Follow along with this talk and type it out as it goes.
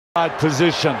Right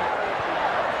position.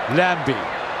 Lambie.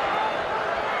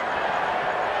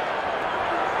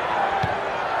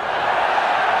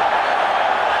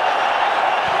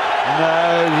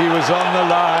 No, he was on the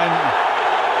line.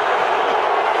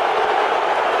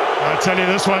 I tell you,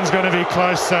 this one's going to be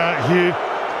close, Hugh.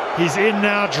 He's in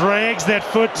now, drags that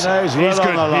foot. No, he's well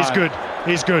on the line. He's good.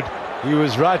 He's good. He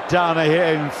was right down here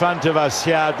in front of us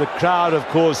here. The crowd, of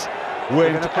course,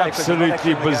 went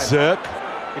absolutely berserk.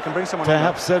 You can bring someone.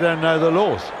 Perhaps they don't know the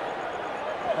laws.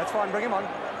 That's fine, bring him on.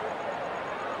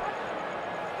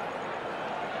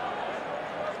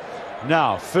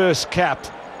 Now, first cap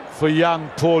for young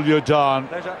Paul Jordaan.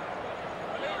 Pleasure.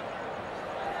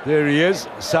 There he is,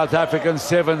 South African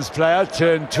sevens player,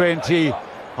 turned 20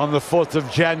 on the 4th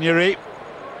of January.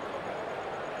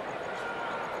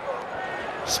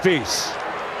 Spies.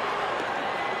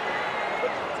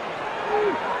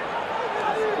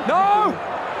 No!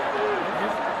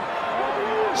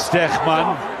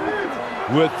 Stegman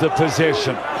with the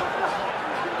possession.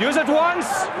 Use it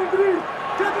once!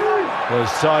 They're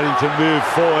starting to move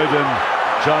forward and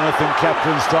Jonathan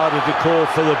Kaplan started to call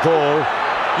for the ball.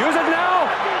 Use it now!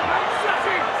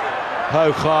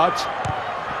 Hougaard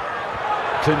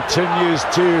continues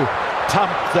to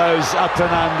pump those up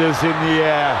and unders in the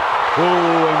air.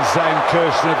 Oh, and Zane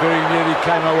Kirshner very nearly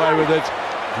came away with it.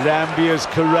 Lambie is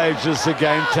courageous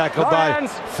again, tackled by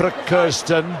Frick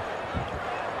Kirsten.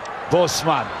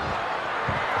 Bosman.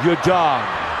 Jordaan.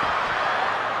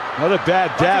 Not a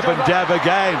bad dab and dab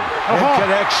again. In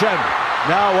connection.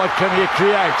 Now what can he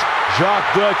create?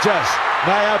 Jacques Burtis.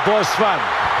 Meyer Bosman.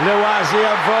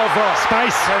 Lewazia Vovo.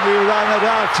 Space. Can he run it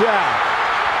out here?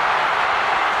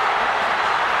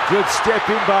 Good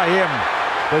stepping by him.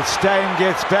 But Steyn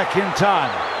gets back in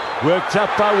time. Worked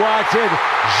up by Whitehead.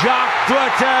 Jacques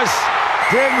Burtis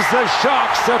brings the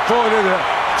Sharks supporter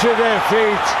to their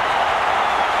feet.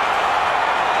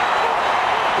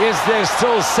 Is there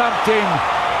still something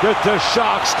that the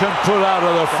Sharks can pull out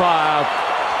of the fire?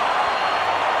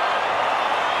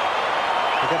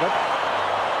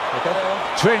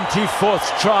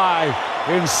 24th try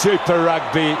in Super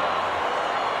Rugby.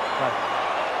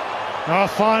 Oh,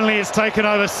 finally, it's taken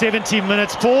over 70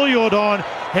 minutes. Paul Jordaan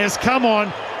has come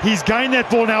on. He's gained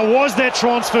that ball. Now, was that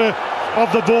transfer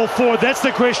of the ball forward? That's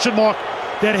the question mark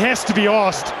that has to be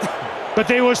asked. But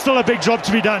there was still a big job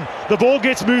to be done. The ball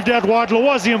gets moved out wide.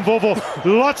 Lewazia Vovo,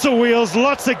 lots of wheels,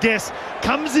 lots of gas.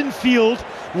 Comes in field,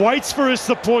 waits for his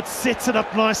support, sets it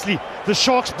up nicely. The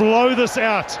Sharks blow this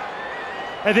out.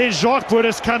 And then Jacques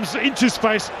Burtis comes into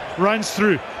space, runs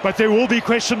through. But there will be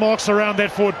question marks around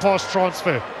that forward pass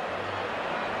transfer.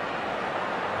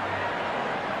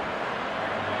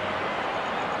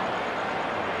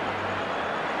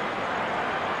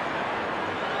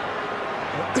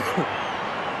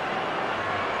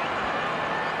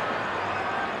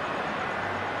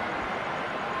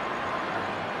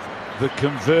 The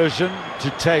conversion to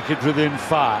take it within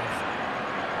 5.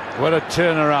 What a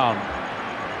turnaround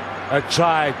a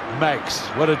try makes.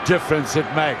 What a difference it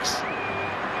makes.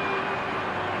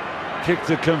 Kick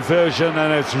the conversion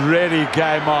and it's ready,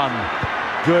 game on.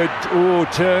 Good. Ooh,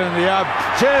 turn the up.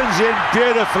 Turns in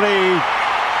beautifully.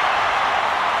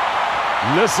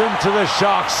 Listen to the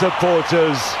Sharks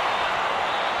supporters.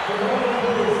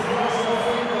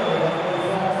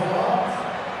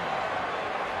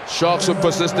 Sharks were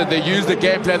persistent. They used the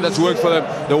game plan that's worked for them.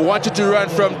 They wanted to run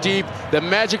from deep. The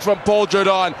magic from Paul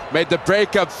Jordaan made the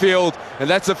break up field, and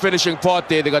that's the finishing part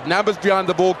there. They got numbers behind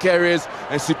the ball carriers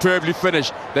and superbly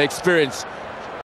finished the experience.